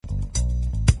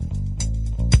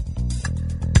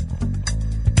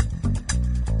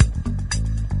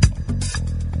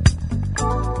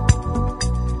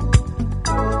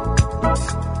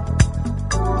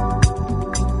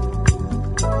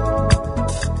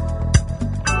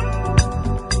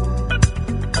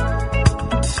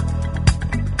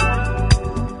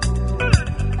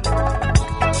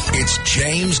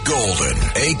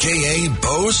a.k.a.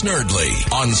 Bo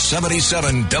Snerdley, on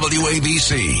 77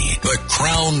 WABC, the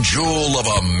crown jewel of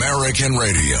American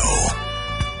radio.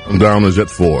 Down is at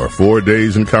 4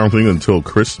 days and counting until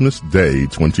Christmas Day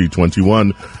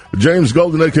 2021. James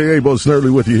Golden, a.k.a. Bo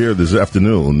Snerdley, with you here this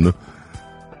afternoon.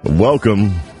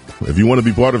 Welcome. If you want to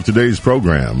be part of today's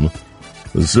program,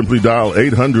 simply dial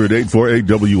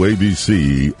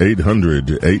 800-848-WABC,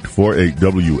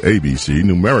 800-848-WABC.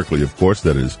 Numerically, of course,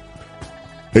 that is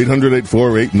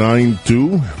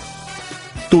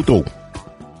 800-848-9222.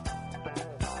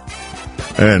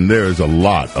 And there's a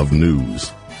lot of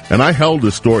news. And I held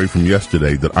a story from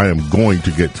yesterday that I am going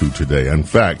to get to today. In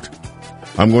fact,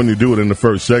 I'm going to do it in the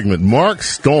first segment. Mark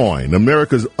Steyn,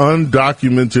 America's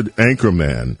undocumented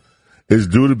anchorman, is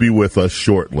due to be with us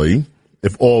shortly,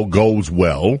 if all goes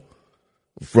well,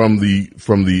 from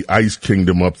the Ice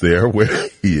Kingdom up there where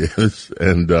he is.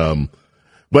 And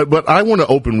but I want to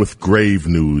open with grave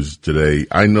news today.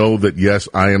 I know that, yes,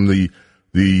 I am the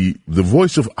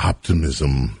voice of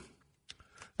optimism.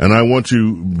 And I want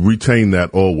to retain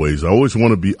that always. I always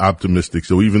want to be optimistic.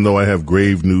 So even though I have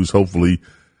grave news, hopefully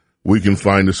we can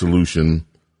find a solution.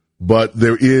 But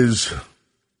there is,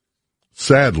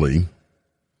 sadly,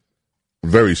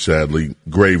 very sadly,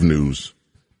 grave news.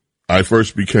 I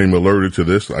first became alerted to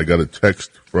this. I got a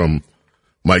text from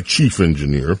my chief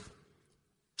engineer.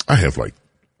 I have like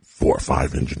 4 or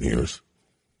 5 engineers.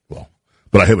 Well,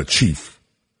 but I have a chief.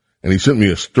 And he sent me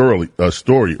a story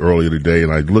earlier today,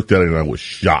 and I looked at it and I was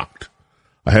shocked.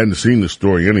 I hadn't seen the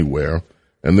story anywhere.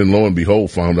 And then lo and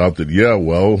behold, found out that, yeah,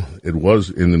 well, it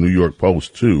was in the New York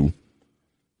Post too.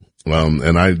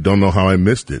 And I don't know how I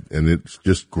missed it. And it's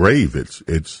just grave.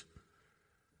 It's,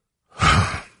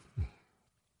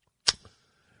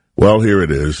 well, here it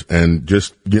is. And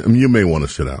just, you may want to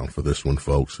sit down for this one,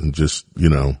 folks, and just,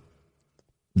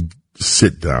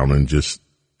 sit down and just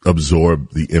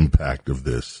absorb the impact of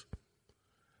this.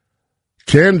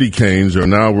 Candy canes are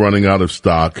now running out of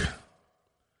stock,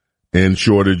 and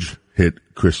shortage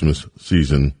hit Christmas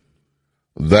season.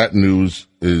 That news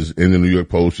is in the New York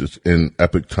Post. It's in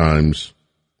Epic Times.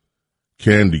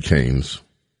 Candy canes,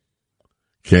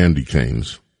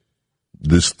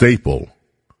 the staple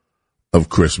of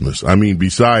Christmas. I mean,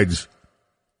 besides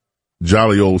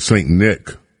jolly old Saint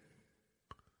Nick,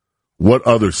 what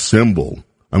other symbol?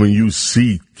 I mean, you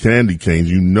see candy canes,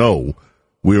 you know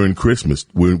we're in Christmas.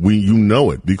 You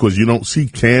know it because you don't see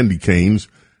candy canes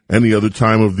any other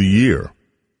time of the year.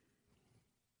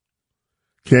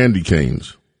 Candy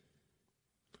canes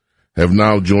have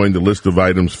now joined the list of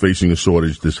items facing a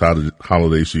shortage this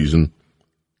holiday season,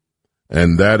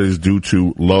 and that is due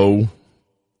to low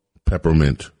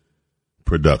peppermint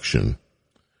production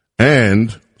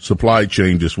and supply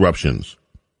chain disruptions.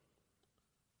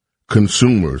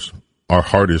 Consumers are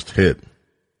hardest hit.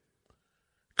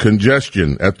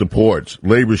 Congestion at the ports,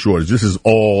 labor shortage. This is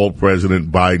all President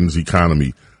Biden's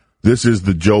economy. This is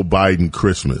the Joe Biden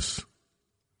Christmas.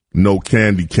 No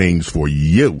candy canes for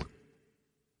you.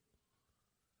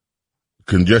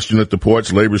 Congestion at the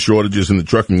ports, labor shortages in the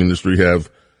trucking industry have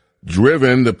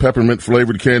driven the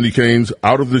peppermint-flavored candy canes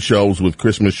out of the shelves, with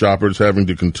Christmas shoppers having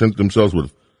to content themselves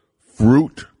with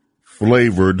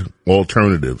fruit-flavored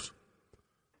alternatives.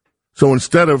 So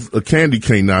instead of a candy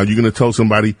cane now, you're going to tell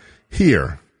somebody,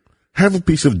 here, have a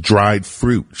piece of dried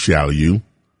fruit, shall you?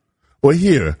 Or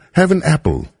here, have an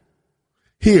apple.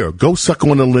 Here, go suck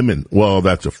on a lemon. Well,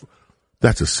 that's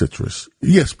a citrus.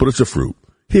 Yes, but it's a fruit.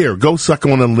 Here, go suck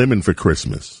on a lemon for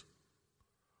Christmas.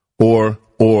 Or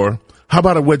how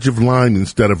about a wedge of lime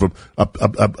instead of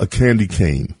a candy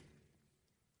cane?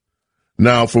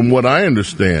 Now, from what I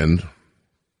understand,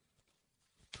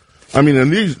 I mean,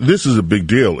 and this is a big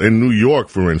deal. In New York,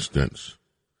 for instance,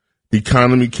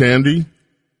 Economy Candy,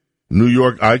 New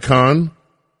York icon,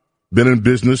 been in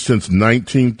business since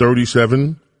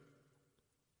 1937.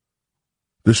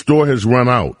 The store has run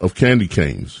out of candy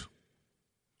canes.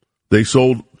 They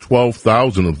sold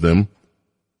 12,000 of them.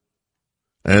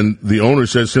 And the owner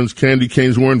says since candy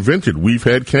canes were invented, we've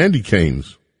had candy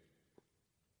canes.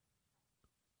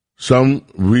 Some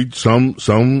retailers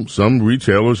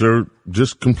are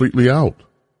just completely out.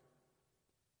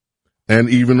 And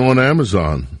even on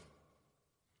Amazon,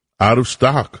 out of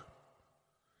stock.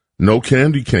 No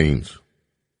candy canes.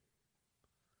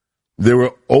 There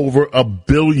are over 1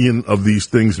 billion of these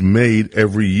things made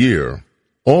every year.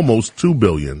 Almost 2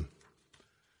 billion.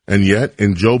 And yet,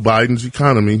 in Joe Biden's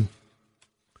economy,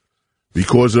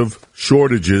 because of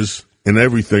shortages in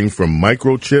everything from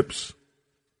microchips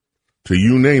to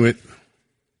you name it,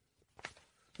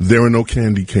 there are no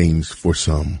candy canes for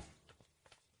some.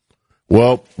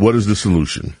 Well, what is the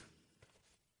solution?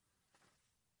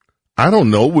 I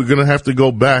don't know. We're going to have to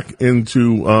go back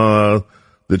into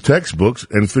the textbooks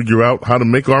and figure out how to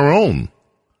make our own.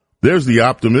 There's the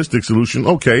optimistic solution.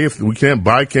 Okay, if we can't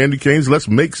buy candy canes, let's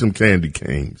make some candy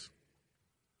canes.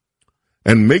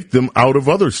 And make them out of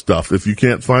other stuff if you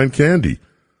can't find candy.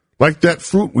 Like that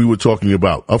fruit we were talking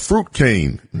about, a fruit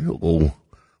cane. Oh,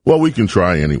 well, we can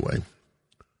try anyway.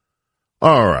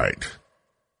 All right.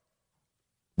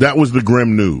 That was the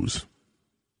grim news.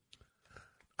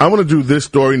 I want to do this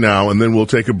story now, and then we'll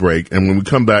take a break. And when we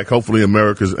come back, hopefully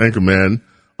America's anchorman,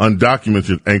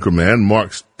 undocumented anchorman,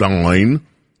 Mark Steyn,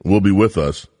 will be with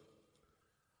us.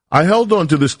 I held on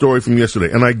to this story from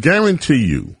yesterday, and I guarantee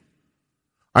you,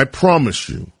 I promise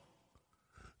you,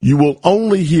 you will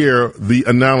only hear the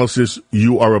analysis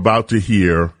you are about to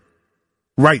hear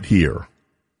right here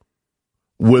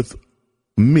with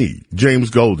me,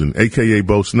 James Golden, a.k.a.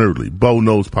 Bo Snerdley. Bo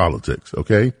knows politics,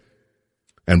 okay?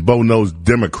 And Bo knows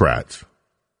Democrats.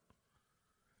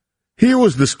 Here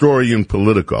was the story in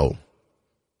Politico.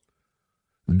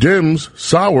 Dems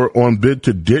sour on bid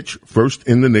to ditch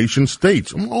first-in-the-nation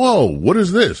states. Oh, what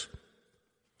is this?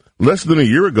 Less than a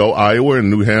year ago, Iowa and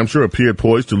New Hampshire appeared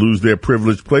poised to lose their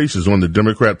privileged places on the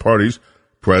Democrat Party's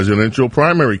presidential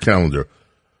primary calendar.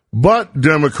 But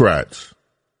Democrats,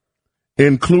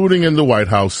 including in the White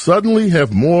House, suddenly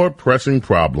have more pressing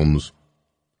problems.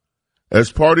 As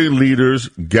party leaders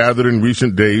gathered in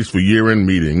recent days for year-end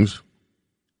meetings,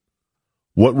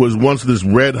 what was once this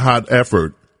red-hot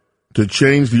effort to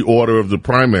change the order of the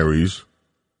primaries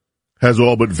has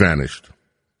all but vanished.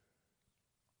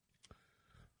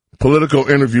 Politico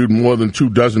interviewed more than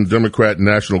 24 Democrat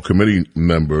National Committee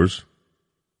members,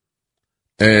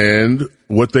 and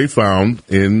what they found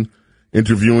in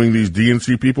interviewing these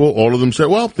DNC people, all of them said,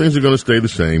 well, things are going to stay the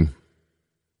same.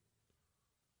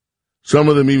 Some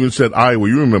of them even said Iowa.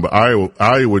 You remember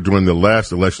Iowa during the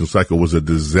last election cycle was a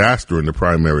disaster in the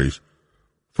primaries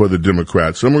for the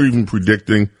Democrats. Some are even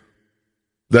predicting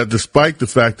that despite the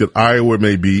fact that Iowa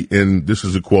may be in, this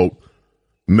is a quote,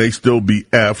 may still be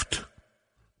effed,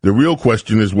 the real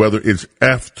question is whether it's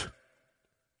effed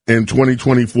in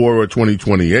 2024 or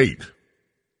 2028.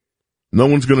 No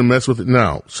one's going to mess with it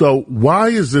now. So why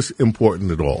is this important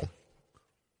at all?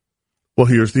 Well,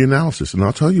 here's the analysis, and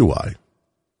I'll tell you why.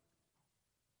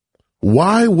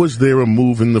 Why was there a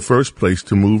move in the first place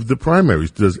to move the primaries?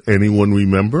 Does anyone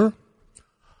remember?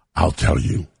 I'll tell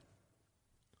you.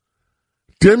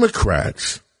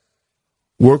 Democrats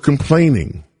were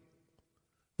complaining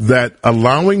that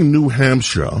allowing New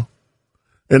Hampshire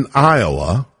and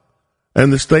Iowa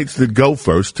and the states that go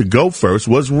first to go first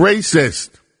was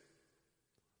racist.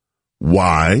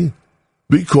 Why?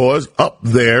 Because up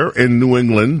there in New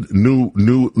England,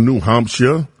 New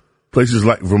Hampshire, places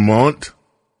like Vermont,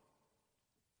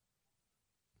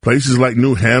 places like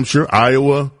New Hampshire,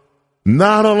 Iowa,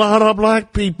 not a lot of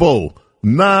black people,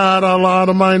 not a lot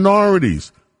of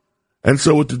minorities. And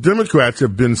so what the Democrats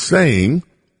have been saying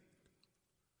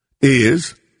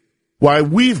is why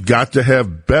we've got to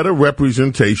have better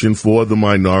representation for the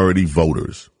minority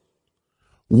voters.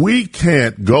 We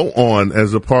can't go on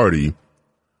as a party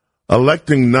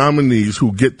electing nominees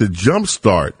who get the jump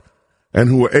start and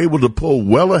who are able to pull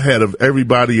well ahead of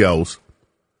everybody else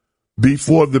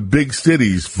before the big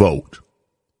cities vote,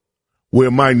 where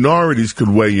minorities could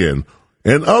weigh in.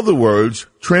 In other words,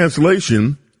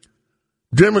 translation,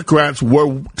 Democrats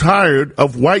were tired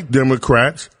of white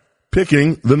Democrats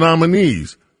picking the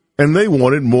nominees, and they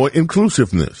wanted more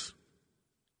inclusiveness.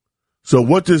 So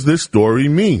what does this story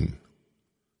mean?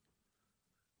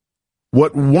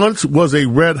 What once was a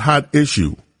red-hot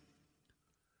issue,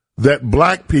 that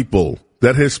black people,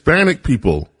 that Hispanic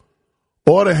people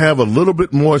ought to have a little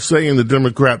bit more say in the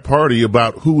Democrat Party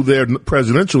about who their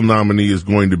presidential nominee is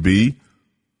going to be,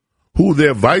 who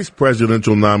their vice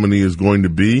presidential nominee is going to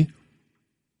be.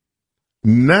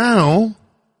 Now,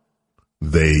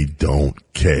 they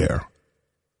don't care.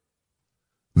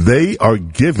 They are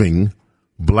giving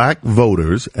black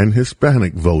voters and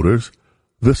Hispanic voters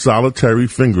the solitary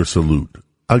finger salute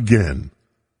again,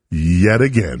 yet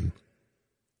again.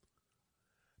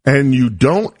 And you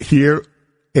don't hear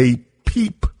a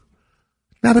peep,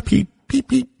 not a peep, peep,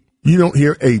 peep. You don't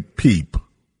hear a peep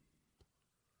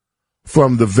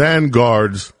from the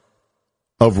vanguards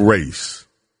of race,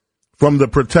 from the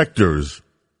protectors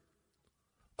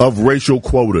of racial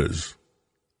quotas,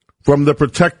 from the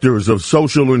protectors of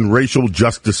social and racial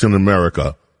justice in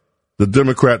America, the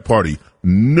Democrat Party.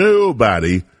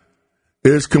 Nobody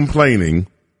is complaining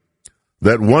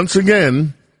that once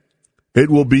again it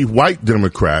will be white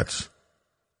Democrats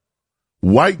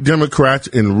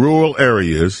in rural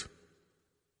areas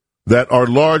that are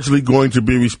largely going to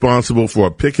be responsible for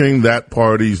picking that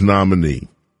party's nominee.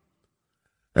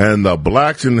 And the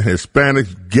blacks and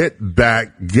Hispanics get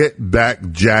back,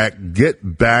 Jack, get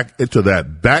back into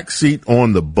that back seat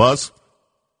on the bus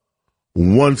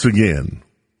once again.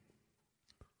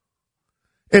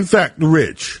 In fact,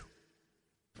 Rich.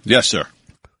 Yes, sir.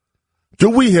 Do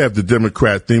we have the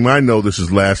Democrat theme? I know this is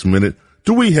last minute.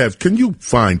 Can you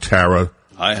find Tara?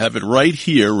 I have it right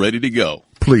here, ready to go.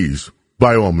 Please,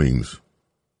 by all means.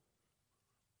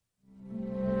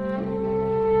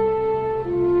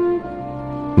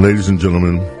 Ladies and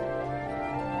gentlemen,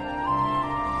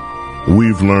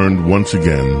 we've learned once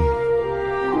again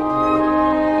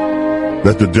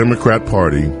that the Democrat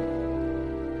Party,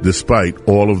 despite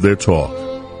all of their talk,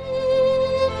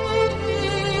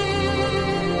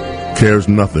 cares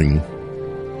nothing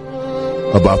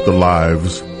about the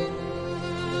lives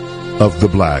of the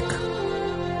black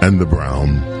and the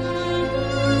brown.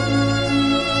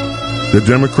 The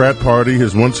Democrat Party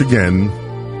has once again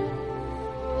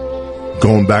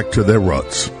gone back to their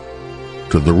roots,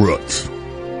 to the roots.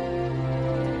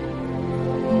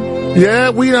 Yeah,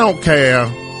 we don't care.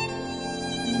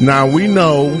 Now, we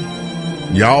know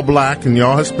y'all black and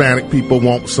y'all Hispanic people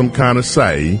want some kind of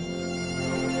say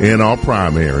in our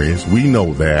primaries. We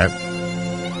know that.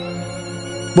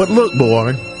 But look, boy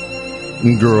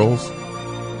and girls,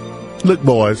 look,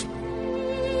 boys,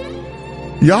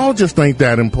 y'all just ain't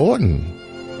that important.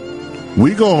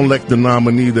 We gonna elect the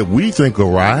nominee that we think are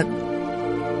right.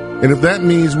 And if that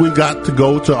means we got to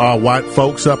go to our white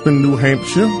folks up in New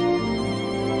Hampshire,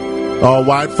 our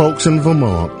white folks in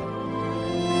Vermont,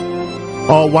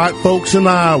 our white folks in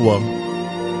Iowa.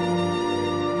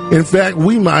 In fact,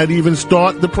 we might even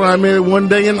start the primary one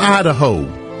day in Idaho,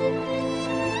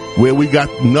 where we got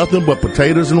nothing but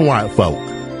potatoes and white folk.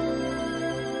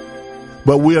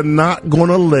 But we are not going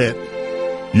to let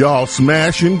y'all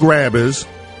smashing grabbers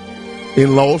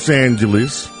in Los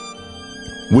Angeles.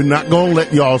 We're not going to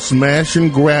let y'all smash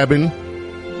and grabbing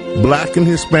black and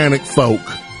Hispanic folk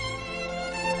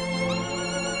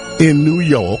in New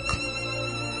York.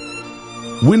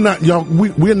 We're not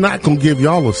going to give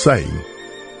y'all a say,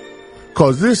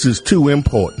 because this is too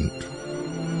important.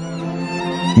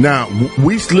 Now,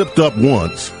 we slipped up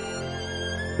once,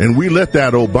 and we let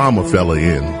that Obama fella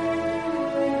in.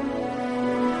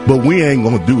 But we ain't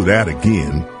going to do that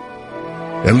again.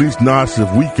 At least not if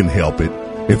we can help it.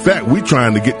 In fact, we're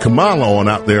trying to get Kamala on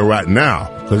out there right now,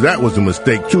 because that was a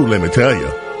mistake too, let me tell you.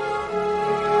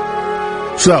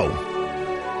 So,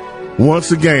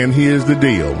 once again, here's the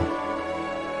deal.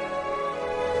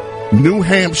 New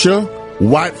Hampshire,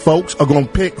 white folks are going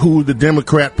to pick who the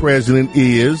Democrat president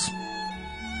is.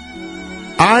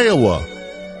 Iowa,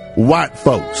 white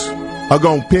folks are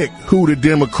going to pick who the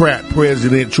Democrat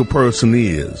presidential person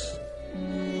is.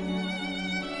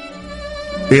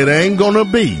 It ain't going to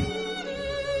be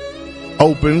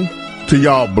open to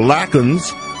y'all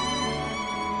blackens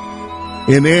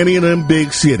in any of them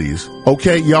big cities.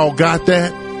 Okay, y'all got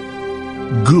that?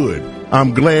 Good.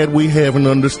 I'm glad we have an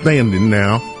understanding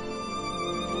now,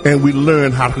 and we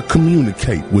learn how to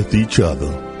communicate with each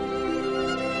other.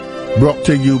 Brought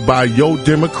to you by your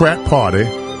Democrat Party.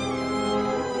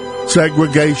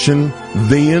 Segregation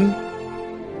then,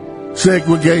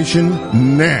 segregation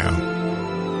now,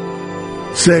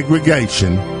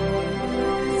 segregation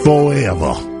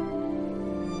forever.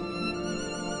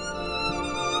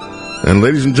 And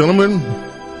ladies and gentlemen,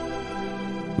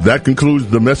 that concludes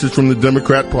the message from the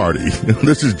Democrat Party.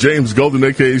 This is James Golden,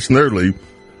 a.k.a. Snerdley.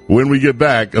 When we get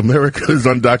back, America's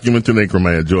undocumented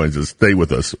anchorman joins us. Stay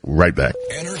with us. Right back.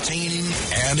 Entertaining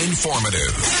and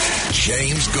informative.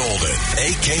 James Golden,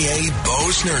 a.k.a. Bo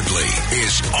Snerdley,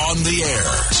 is on the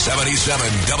air. 77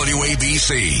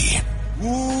 WABC.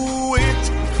 Ooh, it's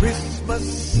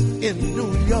Christmas in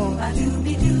New York.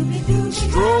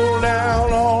 Stroll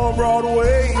down on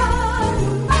Broadway.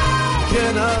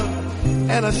 Dinner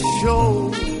and a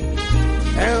show.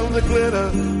 And the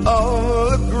glitter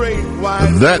of the great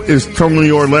white. That is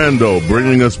Tony Orlando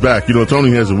bringing us back. You know,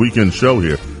 Tony has a weekend show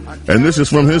here. And this is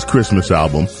from his Christmas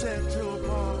album.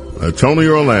 Tony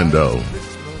Orlando.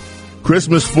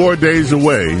 Christmas 4 days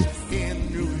away.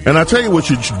 And I tell you what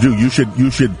you should do. You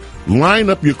should line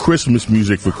up your Christmas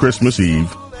music for Christmas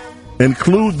Eve.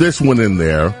 Include this one in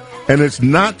there. And it's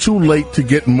not too late to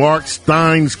get Mark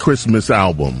Stein's Christmas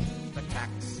album.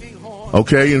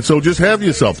 Okay, and so just have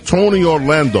yourself Tony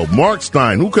Orlando, Mark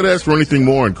Stein. Who could ask for anything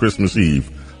more on Christmas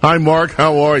Eve? Hi, Mark.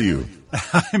 How are you?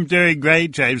 I'm doing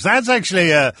great, James. That's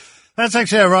actually a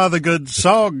rather good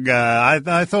song.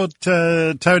 I thought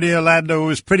Tony Orlando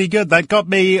was pretty good. That got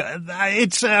me.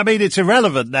 It's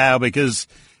irrelevant now because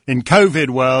in COVID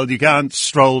world, you can't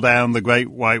stroll down the Great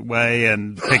White Way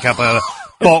and pick up a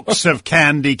box of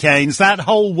candy canes. That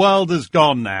whole world has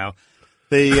gone now.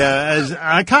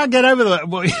 I can't get over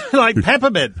like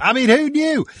peppermint. I mean, who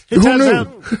knew? It turns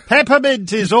out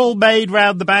peppermint is all made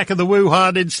round the back of the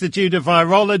Wuhan Institute of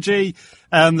Virology,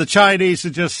 and the Chinese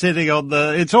are just sitting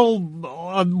it's all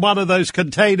on one of those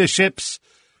container ships,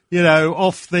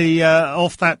 off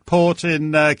that port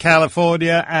in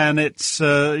California, and it's.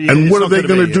 And what are they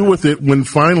going to do with it when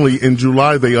finally in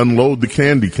July they unload the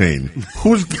candy cane?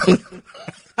 Who's going?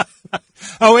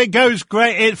 Oh, it goes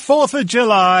great. 4th of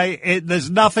July, there's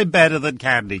nothing better than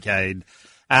candy cane.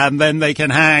 And then they can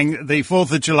hang the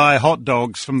 4th of July hot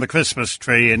dogs from the Christmas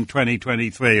tree in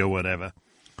 2023 or whatever.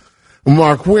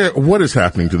 Mark, what is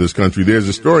happening to this country? There's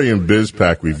a story in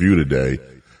BizPac Review today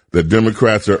that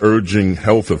Democrats are urging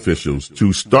health officials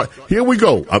to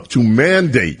to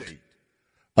mandate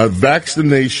a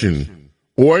vaccination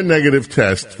or a negative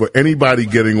test for anybody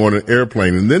getting on an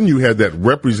airplane. And then you had that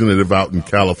representative out in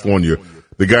California,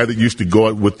 the guy that used to go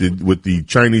out with the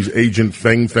Chinese agent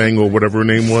Fang Fang or whatever her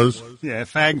name was. Yeah,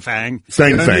 Fang Fang.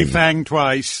 Fang Fang. Only Fang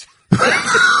twice.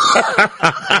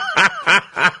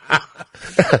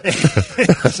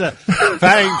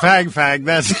 Fang.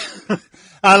 That's.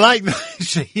 I like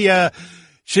that.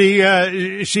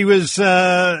 She was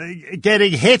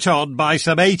getting hit on by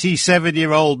some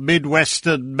 87-year-old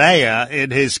Midwestern mayor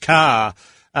in his car,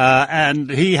 and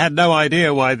he had no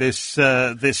idea why this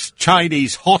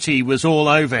Chinese hottie was all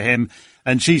over him.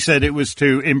 And she said it was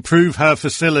to improve her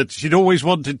facility. She'd always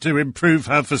wanted to improve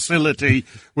her facility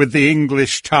with the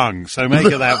English tongue. So make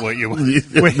of that what you want.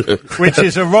 Which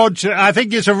is I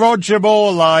think it's a Roger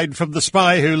Moore line from The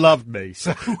Spy Who Loved Me.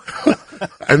 So.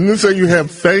 And then so you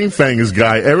have Fang Fang's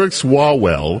guy, Eric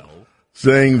Swalwell,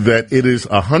 saying that it is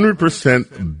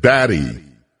 100% batty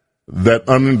that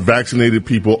unvaccinated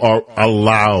people are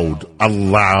allowed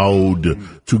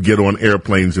to get on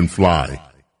airplanes and fly.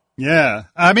 Yeah.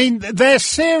 I mean, they're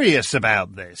serious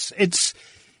about this. It's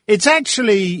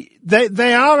actually,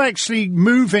 they are actually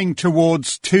moving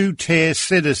towards two-tier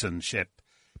citizenship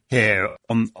here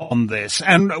on this.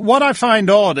 And what I find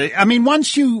odd, I mean,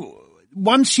 once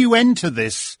you enter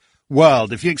this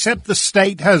world, if you accept the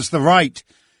state has the right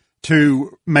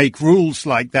to make rules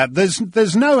like that,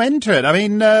 there's no end to it. I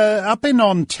mean, up in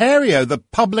Ontario, the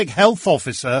public health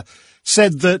officer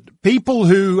said that people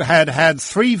who had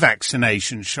 3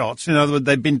 vaccination shots, in other words,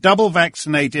 they'd been double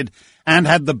vaccinated and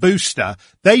had the booster,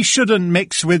 they shouldn't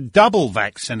mix with double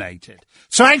vaccinated.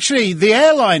 So actually, the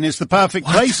airline is the perfect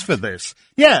place for this.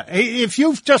 Yeah, if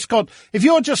you're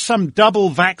just some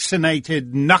double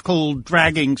vaccinated, knuckle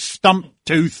dragging, stump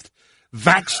toothed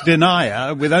vax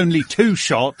denier with only 2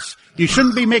 shots, you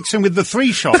shouldn't be mixing with the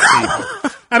 3-shot people.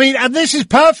 I mean, and this is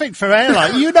perfect for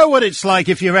airline. You know what it's like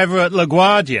if you're ever at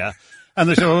LaGuardia and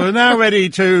they say, well, we're now ready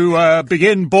to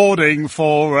begin boarding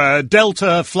for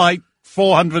Delta Flight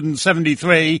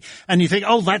 473, and you think,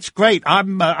 oh, that's great.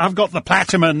 I've got the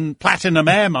platinum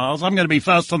air miles. I'm going to be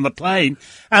first on the plane.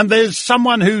 And there's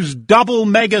someone who's double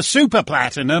mega super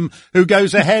platinum who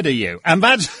goes ahead of you. And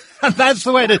that's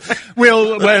the way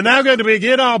we're now going to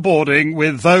begin our boarding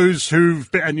with those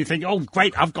and you think, oh,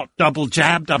 great, I've got double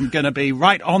jabbed. I'm going to be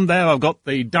right on there. I've got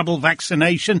the double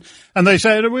vaccination. And they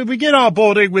say, we begin our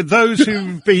boarding with those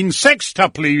who've been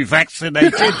sextuply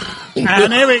vaccinated.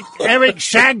 And Eric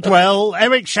Shagwell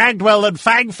and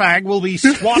Fang Fang will be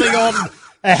swatting on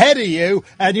ahead of you,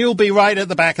 and you'll be right at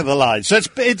the back of the line. So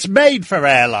it's made for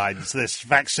airlines, this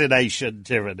vaccination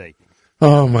tyranny.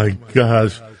 Oh, my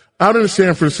gosh. Out in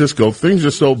San Francisco, things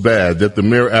are so bad that the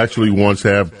mayor actually wants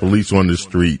to have police on the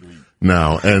street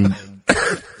now. And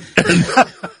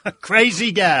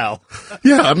crazy gal.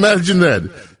 Yeah, imagine that.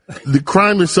 The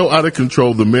crime is so out of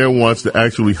control, the mayor wants to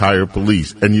actually hire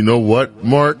police. And you know what,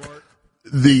 Mark?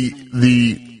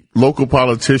 The local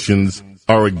politicians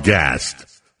are aghast.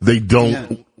 They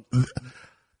don't. Yeah.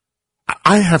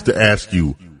 I have to ask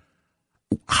you,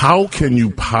 how can you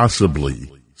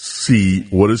possibly see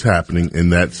what is happening in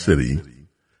that city,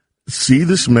 see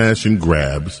the smash and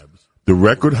grabs, the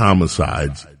record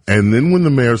homicides, and then when the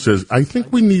mayor says, I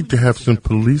think we need to have some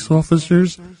police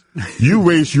officers, you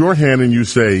raise your hand and you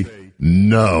say,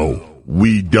 no,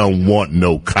 we don't want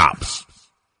no cops.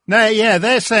 No, yeah,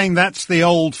 they're saying that's the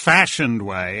old-fashioned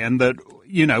way, and that,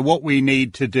 what we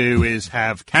need to do is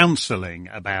have counseling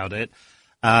about it.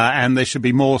 And there should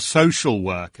be more social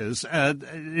workers.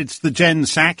 It's the Jen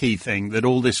Psaki thing that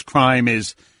all this crime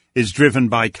is driven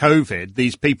by COVID.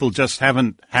 These people just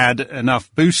haven't had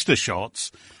enough booster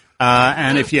shots.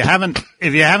 And if you haven't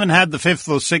had the 5th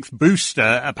or 6th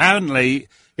booster, apparently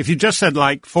if you just had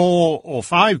like 4 or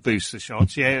 5 booster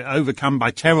shots, you're overcome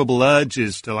by terrible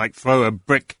urges to like throw a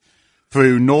brick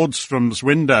through Nordstrom's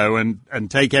window and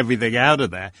take everything out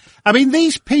of there. I mean,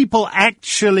 these people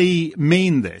actually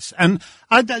mean this. And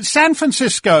San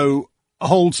Francisco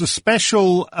holds a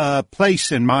special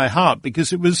place in my heart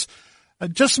because it was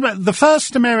just about the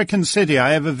first American city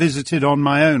I ever visited on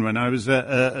my own when I was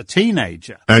a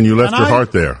teenager. And you left your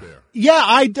heart there. Yeah,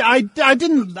 I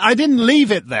didn't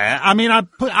leave it there. I mean,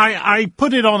 I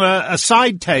put it on a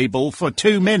side table for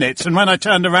 2 minutes, and when I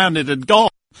turned around, it had gone.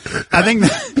 I think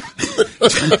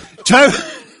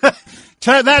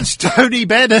that's Tony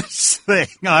Bennett's thing.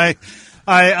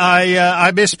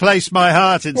 I misplaced my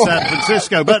heart in San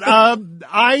Francisco, but I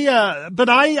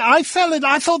fell in.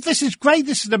 I thought this is great.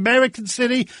 This is an American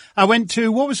city. I went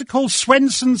to, what was it called?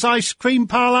 Swenson's ice cream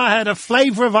parlor. I had a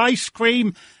flavor of ice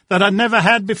cream that I'd never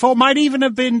had before. Might even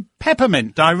have been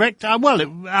peppermint direct.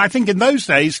 I think in those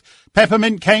days,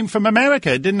 peppermint came from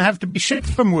America. It didn't have to be shipped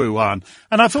from Wuhan.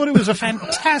 And I thought it was a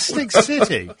fantastic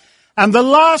city. And the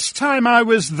last time I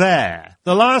was there,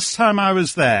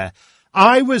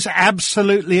 I was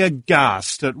absolutely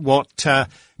aghast at what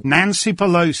Nancy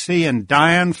Pelosi and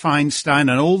Dianne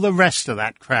Feinstein and all the rest of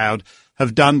that crowd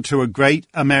have done to a great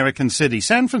American city.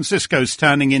 San Francisco's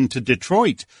turning into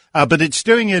Detroit, but it's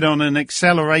doing it on an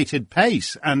accelerated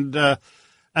pace. And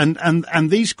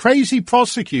these crazy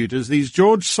prosecutors, these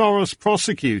George Soros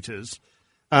prosecutors,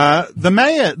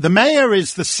 the mayor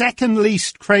is the second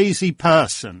least crazy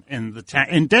person in the town.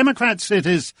 In Democrat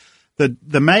cities,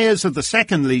 the mayor's are the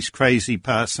second least crazy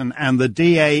person, and the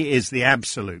DA is the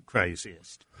absolute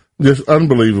craziest. Just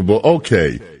unbelievable.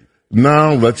 Okay.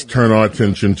 Now let's turn our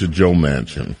attention to Joe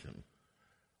Manchin.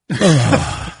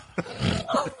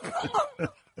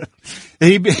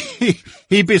 He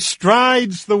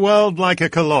bestrides the world like a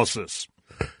colossus.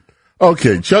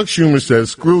 Okay, Chuck Schumer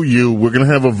says, screw you, we're going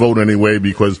to have a vote anyway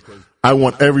because I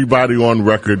want everybody on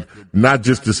record, not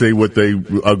just to say what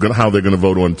how they're going to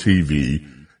vote on TV.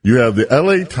 You have the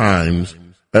LA Times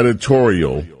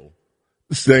editorial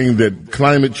saying that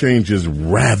climate change is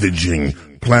ravaging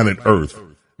planet Earth.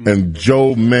 And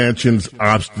Joe Manchin's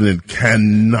obstinate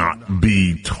cannot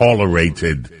be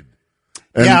tolerated.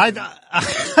 And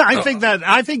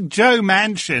I think Joe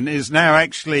Manchin is now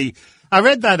actually, I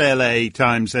read that LA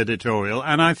Times editorial,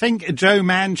 and I think Joe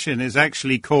Manchin is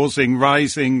actually causing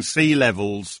rising sea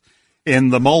levels in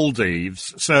the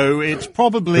Maldives. So it's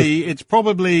probably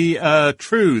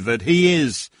true that he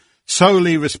is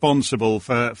solely responsible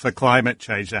for climate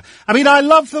change. I mean, I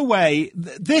love the way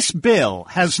this bill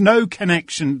has no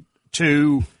connection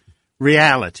to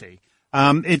reality.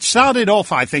 It started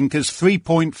off, I think, as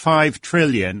 $3.5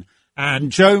 trillion,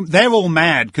 and they're all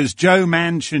mad because Joe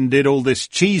Manchin did all this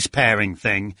cheese pairing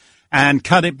thing and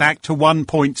cut it back to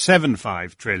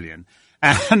 $1.75 trillion.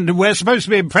 And we're supposed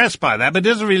to be impressed by that, but it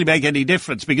doesn't really make any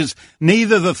difference because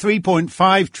neither the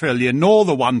 $3.5 trillion nor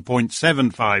the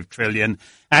 $1.75 trillion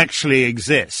actually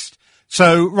exist.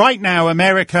 So right now,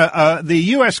 America, the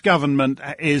U.S. government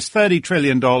is $30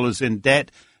 trillion in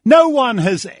debt. No one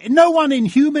in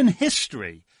human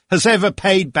history has ever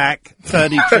paid back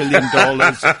 $30 trillion.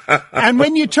 And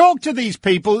when you talk to these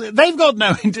people, they've got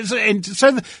no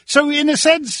so in a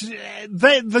sense,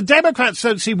 the Democrats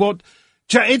don't see what.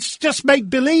 It's just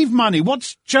make-believe money.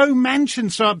 What's Joe Manchin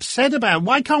so upset about?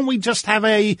 Why can't we just have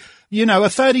a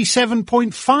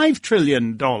 $37.5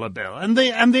 trillion bill? And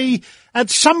at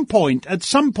some point,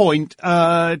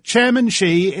 Chairman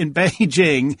Xi in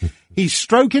Beijing, he's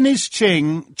stroking his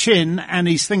chin and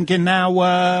he's thinking now,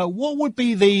 what would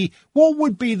be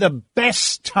the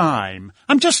best time?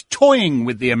 I'm just toying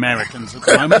with the Americans at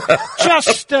the moment.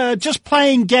 just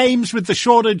playing games with the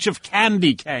shortage of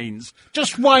candy canes.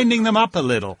 Just winding them up a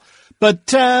little.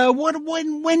 But,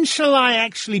 when shall I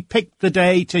actually pick the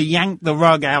day to yank the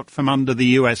rug out from under the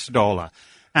US dollar?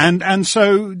 And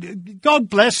so God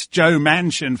bless Joe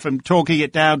Manchin from talking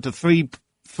it down to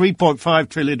 $3.5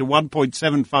 trillion to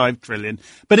 $1.75 trillion.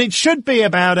 But it should be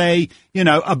about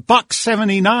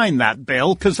 $1.79, that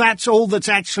bill, because that's all that's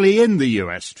actually in the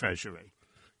U.S. Treasury.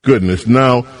 Goodness.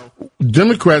 Now,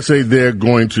 Democrats say they're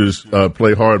going to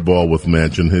play hardball with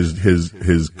Manchin.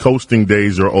 His coasting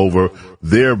days are over.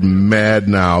 They're mad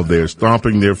now. They're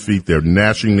stomping their feet. They're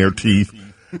gnashing their teeth.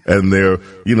 And they're,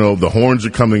 the horns are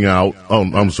coming out. Oh,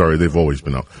 I'm sorry. They've always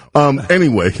been out.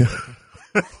 Anyway.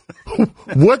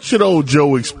 What should old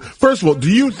Joe first of all,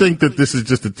 do you think that this is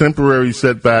just a temporary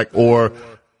setback, or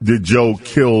did Joe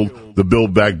kill the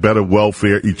Build Back Better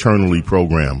Welfare Eternally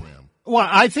program? Well,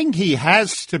 I think he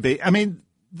has to be. I mean,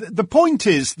 the point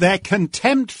is their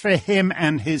contempt for him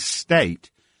and his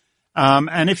state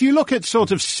And if you look at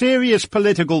sort of serious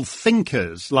political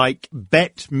thinkers like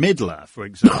Bette Midler, for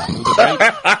example,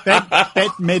 Bette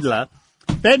Midler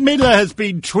has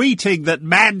been tweeting that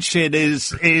Manchin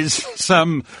is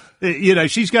some,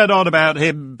 she's going on about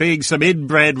him being some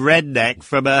inbred redneck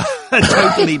from a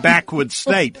totally backward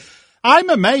state. I'm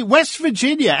amazed. West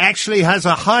Virginia actually has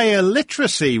a higher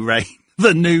literacy rate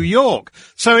than New York.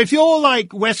 So if you're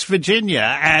like West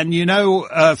Virginia and you know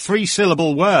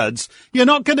 3-syllable words, you're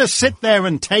not going to sit there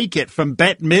and take it from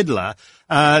Bette Midler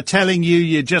telling you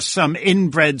you're just some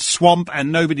inbred swamp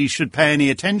and nobody should pay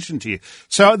any attention to you.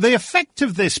 So the effect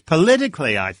of this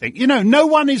politically, I think, no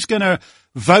one is going to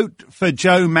vote for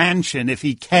Joe Manchin if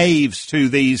he caves to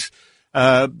these,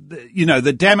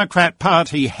 the Democrat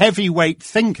Party heavyweight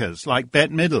thinkers like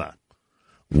Bette Midler.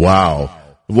 Wow.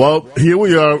 Well, here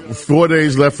we are, 4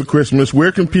 days left for Christmas.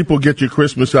 Where can people get your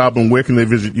Christmas album? Where can they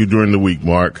visit you during the week,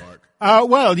 Mark?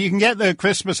 Well, you can get the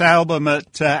Christmas album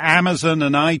at Amazon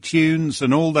and iTunes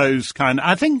and all those I'm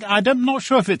not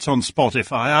sure if it's on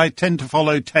Spotify. I tend to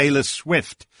follow Taylor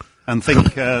Swift and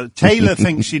think Taylor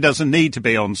thinks she doesn't need to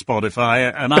be on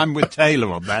Spotify, and I'm with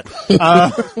Taylor on that.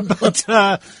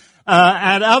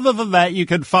 And other than that, you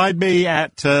can find me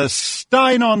at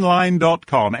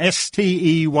steinonline.com,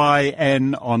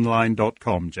 STEYN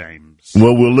online.com, James.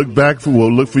 Well, we'll look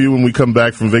for you when we come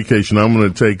back from vacation. I'm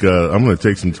going to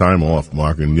take some time off,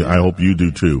 Mark, and I hope you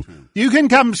do too. You can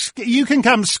come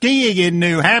skiing in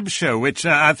New Hampshire, which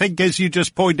I think, as you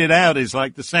just pointed out, is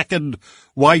like the second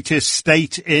whitest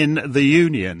state in the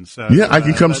Union. So yeah, I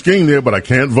can come skiing there, but I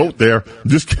can't vote there.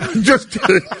 Just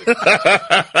kidding.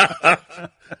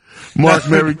 Mark,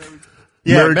 Merry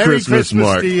Christmas,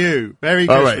 Mark. To you. Merry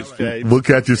Christmas, all right. James. We'll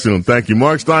catch you soon. Thank you.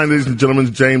 Mark Stein, ladies and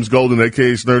gentlemen, James Golden,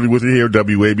 a.k.a. Snerdly, with you here,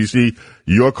 WABC.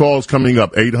 Your call's coming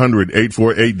up,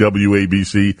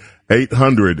 800-848-WABC,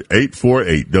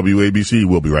 800-848-WABC.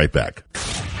 We'll be right back.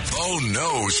 Bo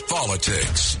knows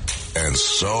politics and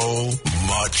so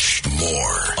much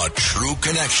more. A true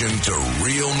connection to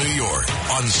real New York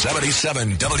on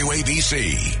 77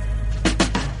 WABC.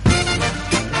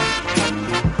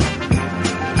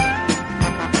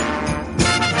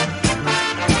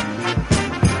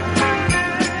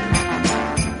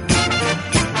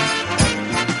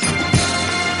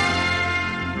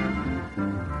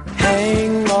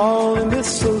 Hang on,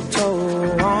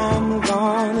 mistletoe, I'm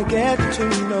gonna get to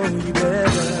know you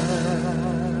better.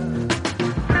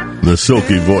 The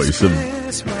silky voice of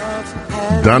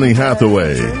Donny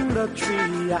Hathaway.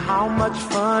 How much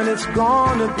fun it's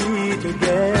gonna be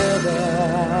together.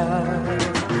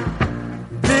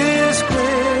 This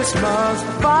Christmas,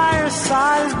 the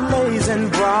fireside is blazing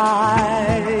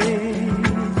bright.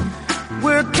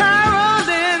 We're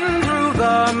caroling through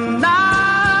the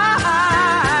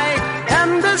night,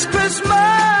 and this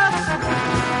Christmas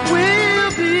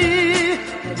will be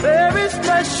a very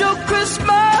special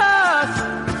Christmas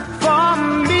for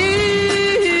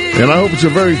me. And I hope it's a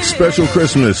very special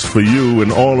Christmas for you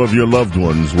and all of your loved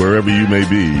ones, wherever you may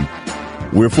be.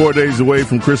 We're 4 days away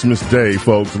from Christmas Day,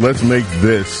 folks. Let's make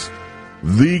this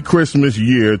the Christmas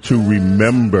year to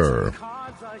remember.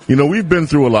 We've been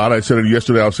through a lot. I said it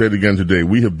yesterday. I'll say it again today.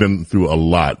 We have been through a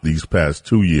lot these past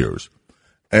 2 years.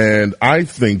 And I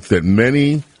think that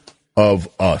many of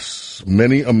us,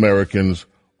 many Americans,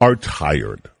 are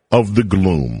tired of the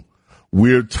gloom.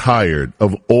 We're tired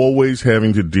of always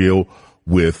having to deal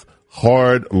with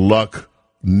hard luck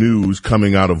news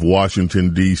coming out of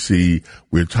Washington, D.C.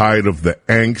 We're tired of the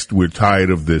angst. We're tired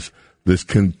of this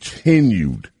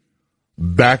continued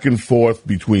back and forth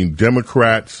between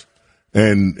Democrats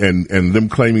and them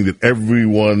claiming that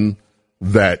everyone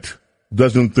that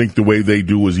doesn't think the way they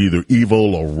do is either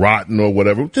evil or rotten or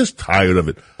whatever. We're just tired of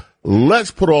it.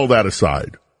 Let's put all that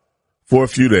aside for a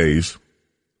few days.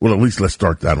 Well, at least let's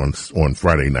start that on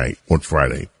Friday,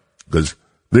 because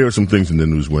there are some things in the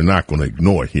news we're not going to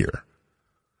ignore here.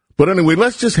 But anyway,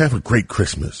 let's just have a great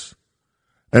Christmas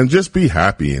and just be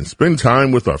happy and spend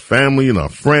time with our family and our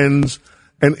friends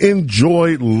and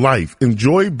enjoy life.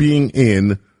 Enjoy being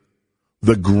in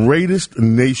the greatest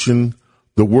nation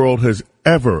the world has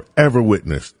ever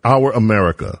witnessed, our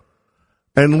America.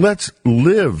 And let's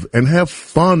live and have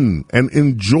fun and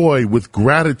enjoy with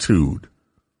gratitude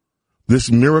this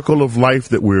miracle of life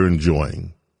that we're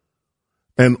enjoying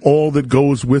and all that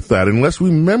goes with that. And let's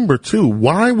remember, too,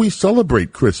 why we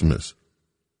celebrate Christmas.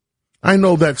 I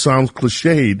know that sounds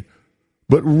cliched,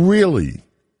 but really,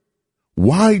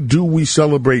 why do we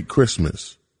celebrate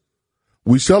Christmas?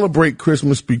 We celebrate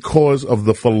Christmas because of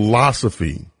the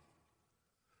philosophy,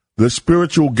 the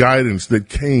spiritual guidance that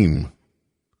came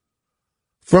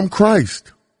from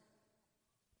Christ.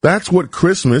 That's what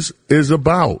Christmas is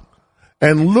about.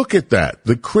 And look at that.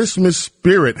 The Christmas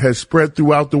spirit has spread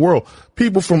throughout the world.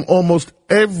 People from almost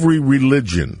every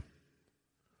religion,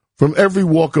 from every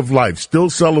walk of life,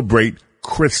 still celebrate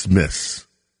Christmas.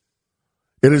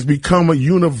 It has become a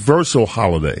universal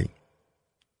holiday.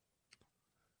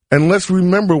 And let's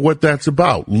remember what that's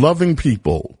about. Loving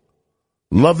people,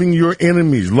 loving your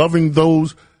enemies, loving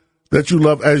those that you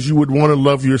love as you would want to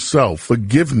love yourself.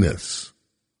 Forgiveness.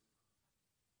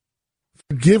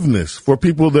 Forgiveness for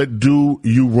people that do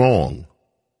you wrong.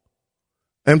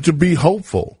 And to be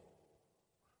hopeful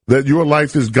that your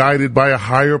life is guided by a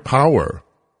higher power.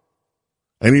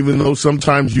 And even though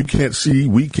sometimes we can't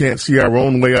see our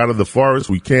own way out of the forest,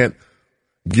 we can't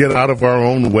get out of our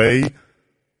own way,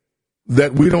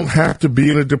 that we don't have to be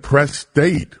in a depressed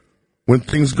state when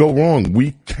things go wrong.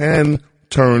 We can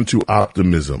turn to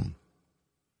optimism.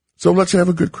 So let's have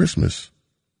a good Christmas.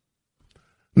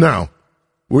 Now,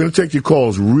 we're going to take your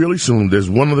calls really soon. There's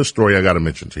one other story I got to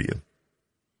mention to you.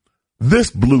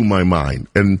 This blew my mind.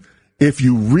 And if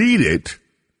you read it,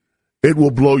 it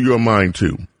will blow your mind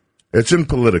too. It's in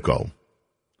Politico.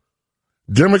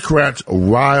 Democrats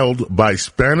riled by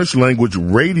Spanish language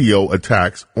radio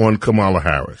attacks on Kamala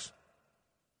Harris.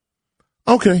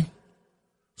 Okay.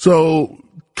 So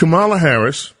Kamala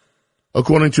Harris,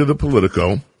 according to the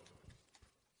Politico,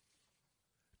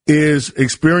 is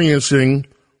experiencing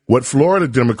what Florida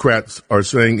Democrats are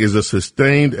saying is a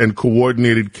sustained and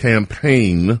coordinated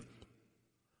campaign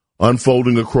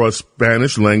unfolding across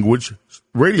Spanish language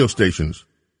radio stations.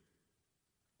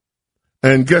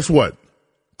 And guess what?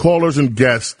 Callers and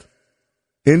guests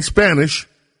in Spanish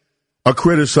are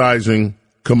criticizing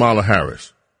Kamala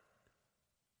Harris.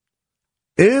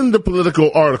 In the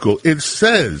Politico article, it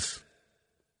says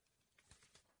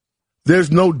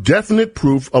there's no definite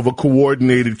proof of a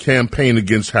coordinated campaign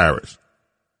against Harris.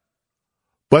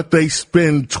 But they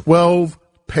spend 12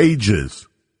 pages,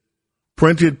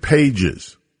 printed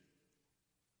pages,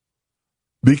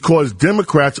 because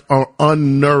Democrats are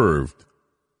unnerved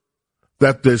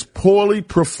that this poorly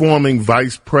performing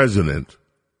vice president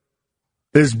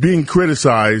is being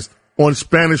criticized on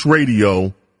Spanish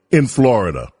radio in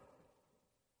Florida.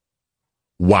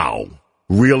 Wow.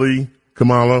 Really,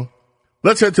 Kamala?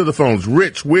 Let's head to the phones.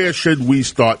 Rich, where should we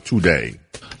start today?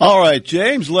 All right,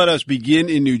 James, let us begin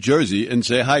in New Jersey and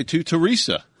say hi to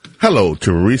Teresa. Hello,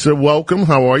 Teresa. Welcome.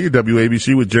 How are you?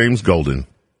 WABC with James Golden.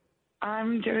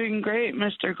 I'm doing great,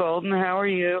 Mr. Golden. How are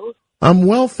you? I'm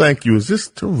well, thank you. Is this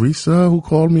Teresa who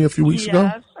called me a few weeks ago?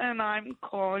 Yes, and I'm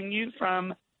calling you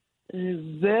from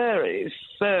a very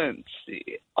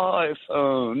fancy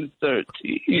iPhone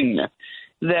 13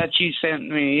 that you sent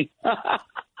me.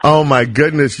 Oh, my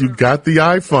goodness, you got the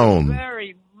iPhone. At the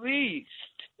very least.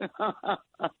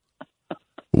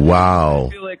 Wow. I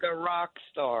feel like a rock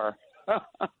star.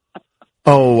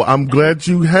 Oh, I'm glad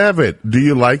you have it. Do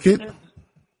you like it?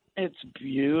 It's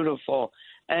beautiful.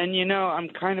 And, you know, I'm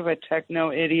kind of a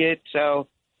techno idiot, so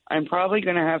I'm probably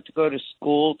going to have to go to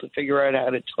school to figure out how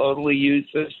to totally use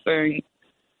this thing.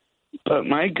 But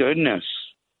my goodness.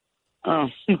 Oh,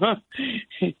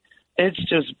 it's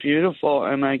just beautiful,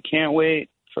 and I can't wait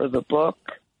for the book.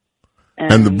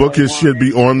 And the book should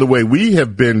be on the way. We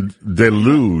have been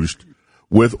deluged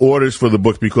with orders for the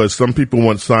book because some people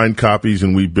want signed copies,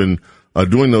 and we've been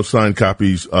doing those signed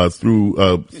copies through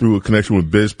a connection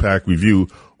with BizPack Review,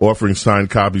 offering signed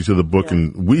copies of the book,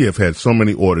 and we have had so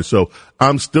many orders. So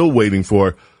I'm still waiting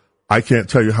for, I can't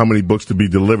tell you how many books to be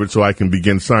delivered so I can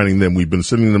begin signing them. We've been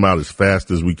sending them out as fast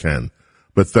as we can.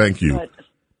 But thank you. But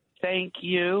thank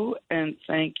you, and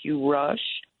thank you,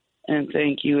 Rush, and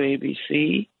thank you,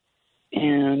 ABC.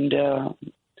 And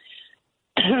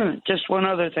just one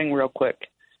other thing real quick.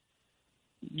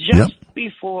 Just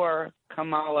before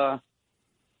Kamala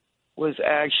was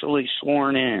actually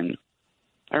sworn in,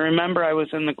 I remember I was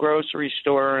in the grocery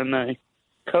store and the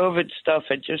COVID stuff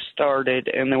had just started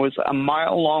and there was a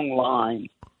mile-long line,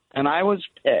 and I was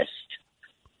pissed.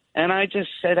 And I just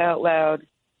said out loud,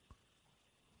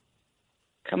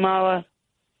 Kamala,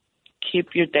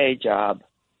 keep your day job.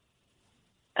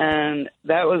 And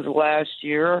that was last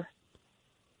year.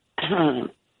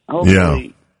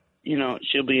 Hopefully, you know,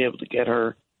 she'll be able to get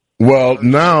her. Well,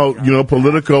 now, you know,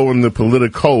 Politico and the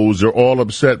Politicos are all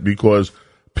upset because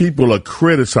people are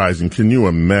criticizing. Can you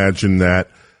imagine that?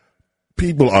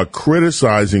 People are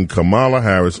criticizing Kamala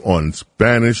Harris on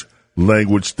Spanish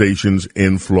language stations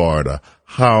in Florida.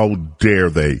 How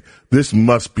dare they? This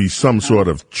must be some sort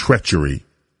of treachery.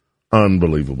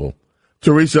 Unbelievable.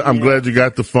 Teresa, I'm glad you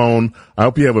got the phone. I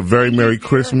hope you have a very Merry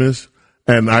Christmas.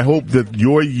 And I hope that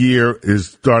your year is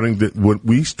starting, that when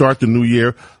we start the new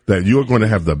year, that you're going to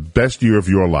have the best year of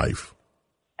your life.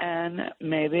 And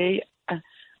maybe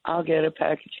I'll get a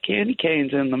package of candy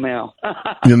canes in the mail.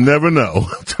 You never know.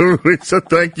 Teresa,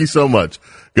 thank you so much.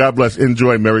 God bless.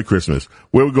 Enjoy. Merry Christmas.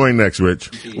 Where are we going next,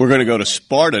 Rich? We're going to go to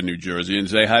Sparta, New Jersey, and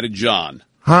say hi to John.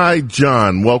 Hi,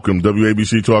 John. Welcome.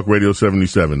 WABC Talk Radio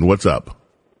 77. What's up?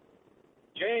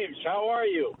 James, how are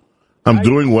you? I'm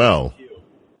doing well.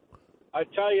 I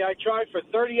tell you, I tried for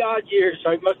 30-odd years.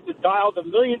 I must have dialed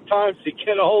 1 million times to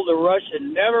get a hold of Rush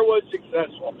and never was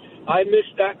successful. I miss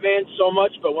that man so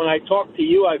much, but when I talk to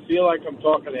you, I feel like I'm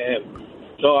talking to him.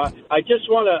 So I just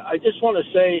want to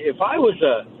say, if I was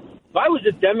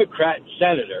a Democrat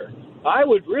senator, I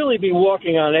would really be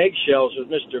walking on eggshells with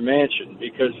Mr. Manchin,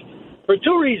 because for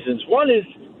two reasons. One is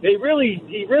he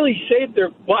really saved their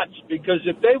butts, because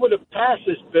if they would have passed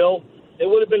this bill, it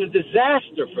would have been a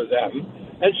disaster for them.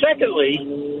 And secondly,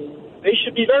 they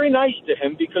should be very nice to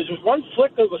him, because with one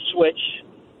flick of a switch,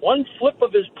 one flip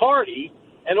of his party,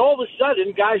 and all of a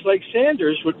sudden guys like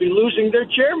Sanders would be losing their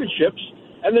chairmanships,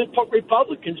 and the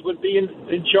Republicans would be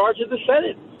in charge of the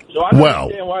Senate. So I don't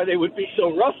understand why they would be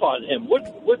so rough on him,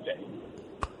 would they?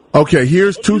 Okay,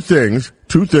 here's two things.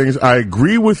 I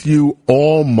agree with you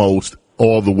almost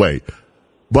all the way.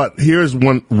 But here's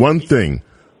one thing.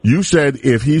 You said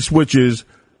if he switches,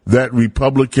 that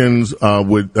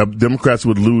Democrats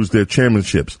would lose their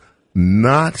chairmanships.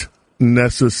 Not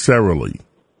necessarily.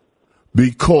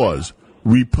 Because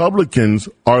Republicans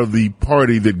are the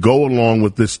party that go along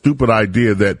with this stupid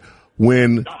idea that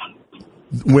when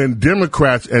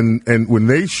Democrats and when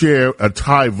they share a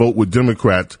tie vote with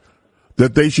Democrats,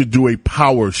 that they should do a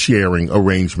power sharing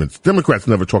arrangement. Democrats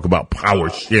never talk about power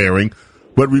sharing,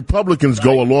 but Republicans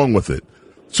go along with it.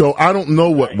 So I don't know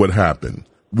what would happen.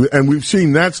 And we've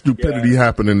seen that stupidity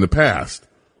happen in the past.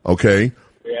 Okay?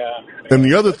 Yeah. And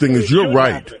the other thing is, you're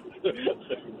right.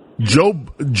 Joe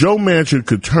Manchin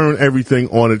could turn everything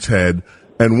on its head,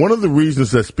 and one of the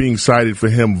reasons that's being cited for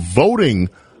him voting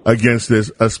against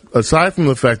this, aside from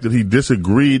the fact that he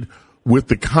disagreed with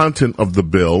the content of the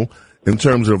bill in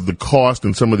terms of the cost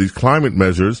and some of these climate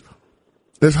measures,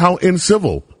 is how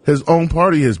incivil his own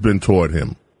party has been toward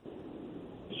him.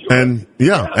 Sure. And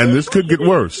and this could get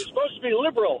worse. You're supposed to be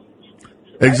liberal.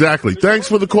 Exactly. Thanks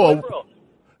for the call.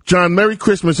 John, Merry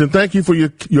Christmas, and thank you for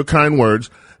your kind words.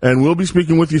 And we'll be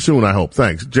speaking with you soon, I hope.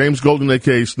 Thanks. James Golden,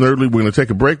 a.k.a. Snerdley. We're going to take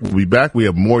a break. We'll be back. We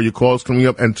have more of your calls coming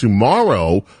up. And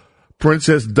tomorrow,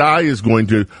 Princess Di is going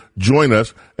to join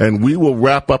us, and we will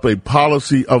wrap up a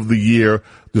Policy of the Year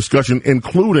discussion,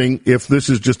 including if this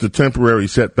is just a temporary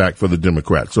setback for the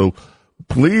Democrats. So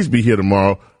please be here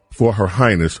tomorrow for Her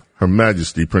Highness, Her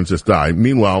Majesty, Princess Di.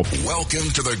 Meanwhile, welcome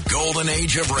to the golden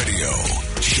age of radio.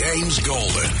 James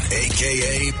Golden,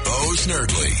 a.k.a. Bo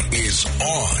Snerdley, is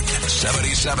on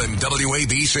 77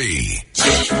 WABC.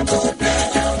 Jingle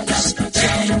bells,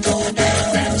 jingle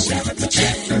bells,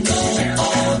 jingle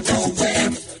all the way.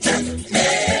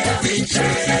 Merry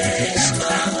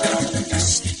Christmas,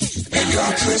 may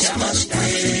your Christmas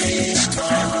wish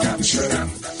come true.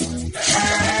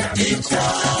 Happy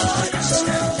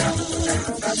Kwanzaa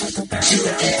to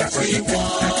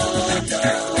everyone.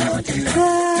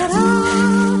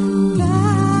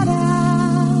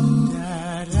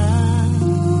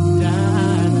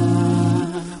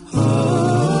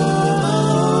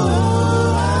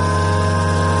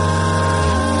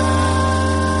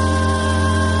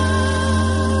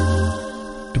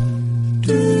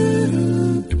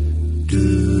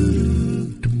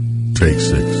 Take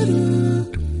 6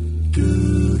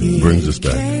 brings us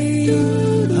back.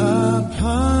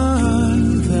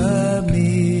 Upon the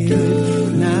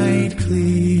midnight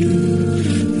clear,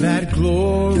 that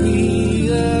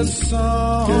glorious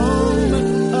song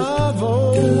of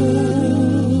old.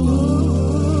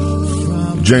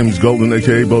 James Golden,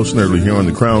 a.k.a. Bo Snerdley, here on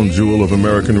the crown jewel of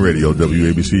American radio,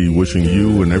 WABC, wishing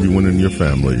you and everyone in your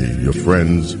family, your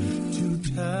friends,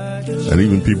 and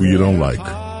even people you don't like,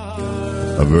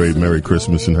 a very Merry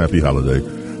Christmas and Happy Holiday.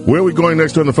 Where are we going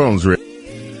next on the phones, Rick?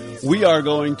 We are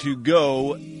going to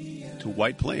go to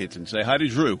White Plains and say hi to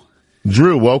Drew.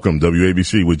 Drew, welcome,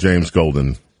 WABC with James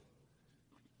Golden.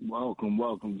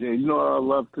 Welcome, James. You know what I'd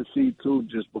love to see, too,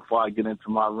 just before I get into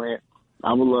my rant?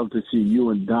 I would love to see you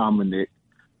and Dominic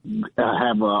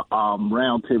have a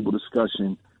roundtable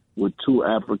discussion with two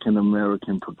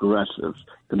African-American progressives,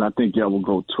 because I think y'all will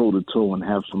go toe-to-toe and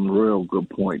have some real good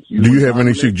points. Do you have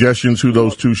any suggestions who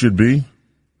those two should be?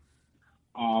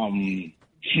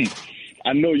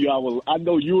 I know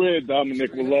you and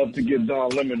Dominic would love to get Don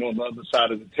Lemon on the other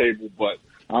side of the table, but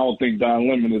I don't think Don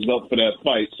Lemon is up for that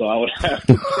fight, so I would have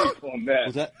to take on that.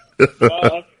 Was that?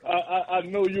 I I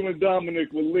know you and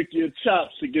Dominic will lick your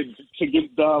chops to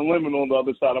get Don Lemon on the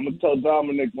other side. I'm gonna tell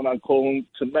Dominic when I call him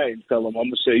tonight. Tell him I'm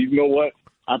gonna say, you know what?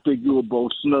 I think you and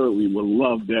both Snurley would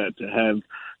love that to have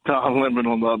Don Lemon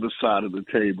on the other side of the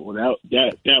table.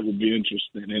 That would be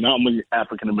interesting. And I'm an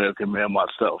African American man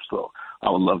myself, so I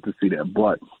would love to see that.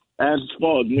 But as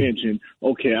far as Manchin,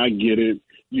 okay, I get it.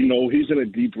 You know, he's in a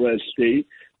deep red state,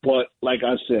 but like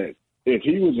I said, if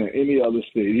he was in any other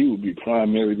state, he would be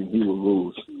primaried and he would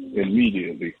lose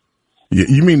immediately. Yeah,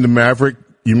 you mean the Maverick?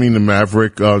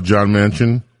 John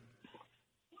Manchin?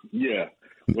 Yeah,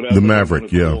 the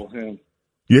Maverick. Yeah,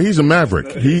 yeah, he's a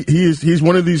Maverick. He's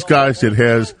one of these guys that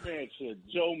has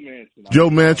Joe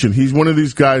Manchin. He's one of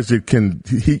these guys that can.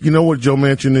 You know what Joe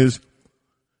Manchin is?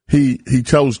 He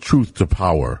tells truth to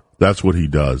power. That's what he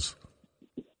does.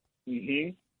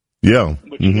 Mm-hmm. Yeah.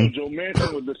 But you know, Joe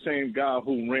Manchin was the same guy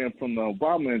who ran from the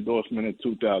Obama endorsement in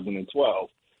 2012.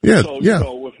 Yeah, so, yeah. You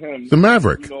know, with him, the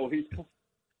Maverick. You know,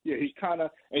 he's kind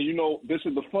of, and you know, this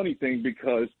is the funny thing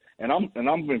because, and I'm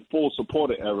in full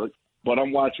support of Eric, but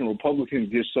I'm watching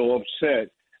Republicans get so upset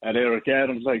at Eric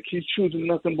Adams, like he's choosing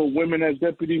nothing but women as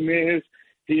deputy mayors.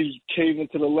 He's caving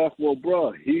to the left. Well,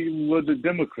 bruh, he was a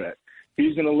Democrat.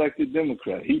 He's an elected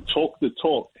Democrat. He talked the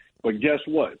talk, but guess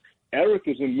what? Eric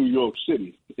is in New York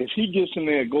City. If he gets in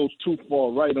there and goes too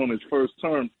far right on his first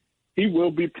term, he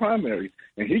will be primary.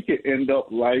 And he could end up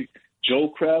like Joe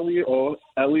Crowley or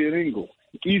Elliot Engel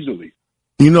easily.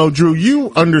 You know, Drew,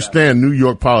 you understand New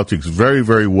York politics very,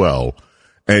 very well.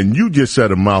 And you just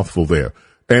said a mouthful there.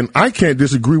 And I can't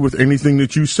disagree with anything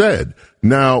that you said.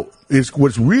 Now,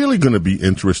 what's really going to be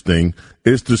interesting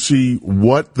is to see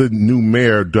what the new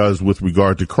mayor does with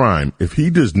regard to crime. If he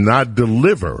does not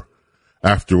deliver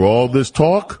after all this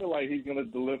talk, I feel like he's going to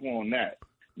deliver on that.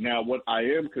 Now, what I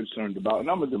am concerned about, and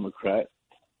I'm a Democrat,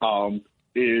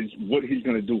 is what he's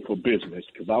going to do for business.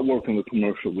 Because I work in the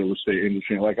commercial real estate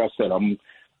industry. And like I said, I'm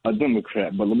a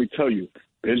Democrat. But let me tell you,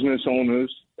 business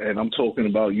owners, and I'm talking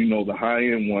about, you know, the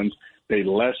high-end ones, they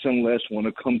less and less want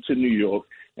to come to New York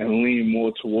and lean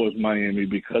more towards Miami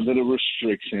because of the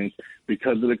restrictions,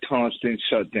 because of the constant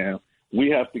shutdown. We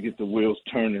have to get the wheels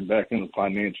turning back in the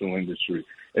financial industry.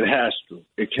 It has to.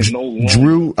 It can no longer.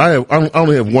 Drew, I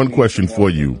only have one question for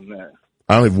you.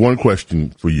 I only have one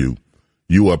question for you.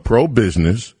 You are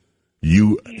pro-business.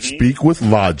 You speak with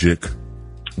logic.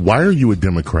 Why are you a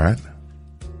Democrat?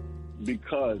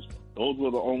 Because those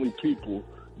were the only people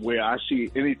where I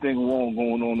see anything wrong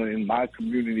going on in my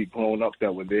community growing up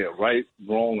that were there, right,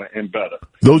 wrong, and better.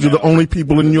 Those are the only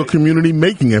people in your community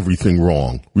making everything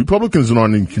wrong. Republicans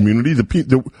aren't in the community.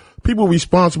 The people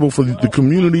responsible for the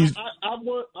communities.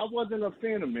 I wasn't a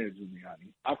fan of Mayor Giuliani.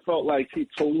 I felt like he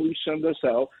totally shunned us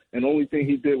out, and the only thing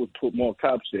he did was put more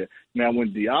cops there. Now,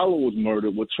 when Diallo was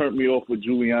murdered, what turned me off with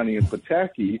Giuliani and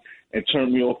Pataki and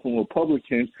turned me off from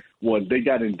Republicans was they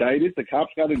got indicted. The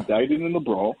cops got indicted in the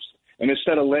Bronx. And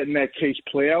instead of letting that case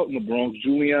play out in the Bronx,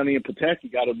 Giuliani and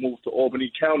Pataki got to move to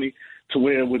Albany County to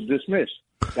where it was dismissed.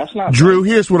 That's not Drew,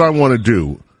 here's what I want to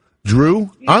do.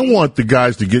 Drew, I want the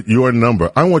guys to get your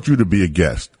number. I want you to be a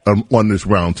guest on this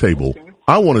round table. Okay.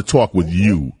 I want to talk with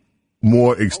you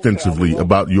more extensively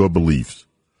about your beliefs.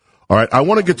 All right. I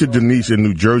want to get to Denise in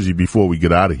New Jersey before we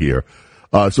get out of here.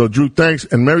 So, Drew, thanks.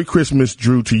 And Merry Christmas,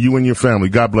 Drew, to you and your family.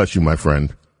 God bless you, my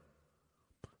friend.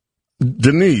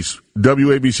 Denise,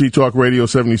 WABC Talk Radio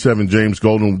 77, James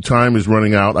Golden. Time is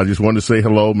running out. I just wanted to say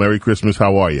hello. Merry Christmas.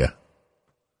 How are you?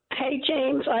 Hey,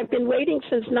 James. I've been waiting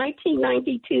since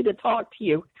 1992 to talk to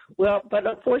you. Well, but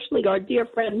unfortunately, our dear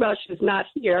friend Rush is not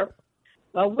here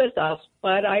with us.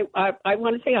 But I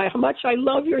want to say how much I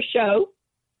love your show,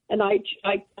 and I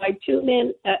tune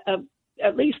in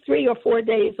at least 3 or 4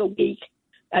 days a week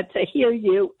to hear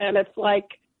you, and it's like,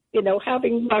 you know,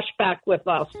 having Rush back with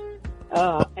us.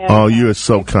 You are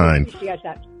so kind.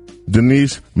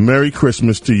 Denise, Merry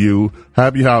Christmas to you.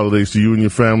 Happy holidays to you and your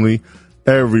family.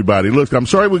 Everybody. Look, I'm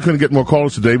sorry we couldn't get more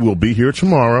callers today. We'll be here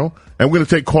tomorrow. And we're going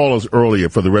to take callers earlier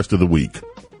for the rest of the week.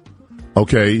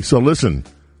 Okay, so listen.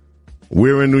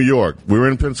 We're in New York. We're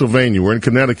in Pennsylvania. We're in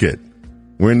Connecticut.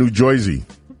 We're in New Jersey.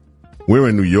 We're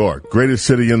in New York. Greatest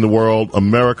city in the world.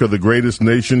 America, the greatest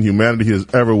nation humanity has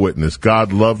ever witnessed.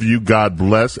 God love you. God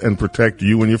bless and protect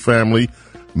you and your family.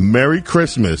 Merry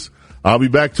Christmas. I'll be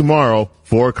back tomorrow,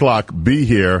 4 o'clock. Be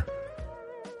here.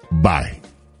 Bye.